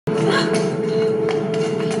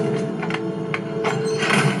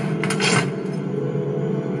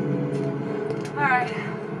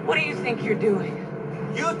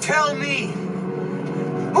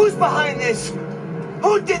behind this?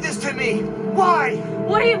 Who did this to me? Why?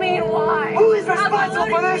 What do you mean, why? Who is responsible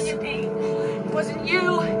for this? It wasn't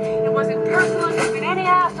you. It wasn't personal. It's been any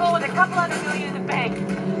asshole with a couple $100 million in the bank.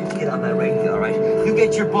 Get on that radio, all right? You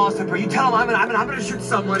get your boss up here. You tell him I'm gonna shoot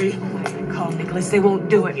somebody. I'm not gonna call Nicholas. They won't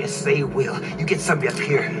do it. Yes, they will. You get somebody up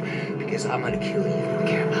here, because I'm gonna kill you. Don't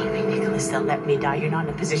care about me, Nicholas. They'll let me die. You're not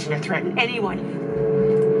in a position to threaten anyone.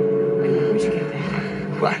 Where'd you get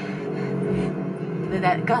that? What?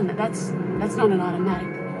 That gun. That's not an automatic.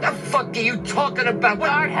 The fuck are you talking about? What?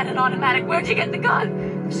 Guard had an automatic. Where'd you get the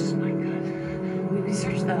gun? This is my gun. We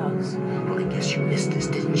searched the house. Well, I guess you missed this,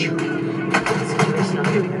 didn't you? Listen,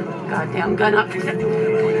 I'm doing a goddamn gun up. It's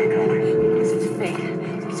fake.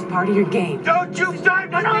 It's part of your game. Don't you start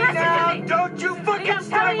with me listen now! to me. Don't you fucking I'm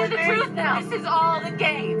start telling you with the me! truth now. This is all the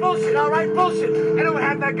game. Bullshit, all right? Bullshit. I know what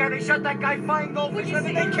happened to that guy. They shot that guy flying goldfish and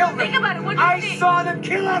then they killed him. Think about it. What did you I see? saw them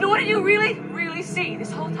kill him! What did you really see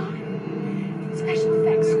this whole time? Special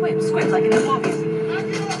effects. Squibs like in the movies.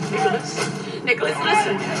 Nicholas,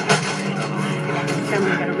 listen. Tell me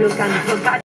you got a real gun.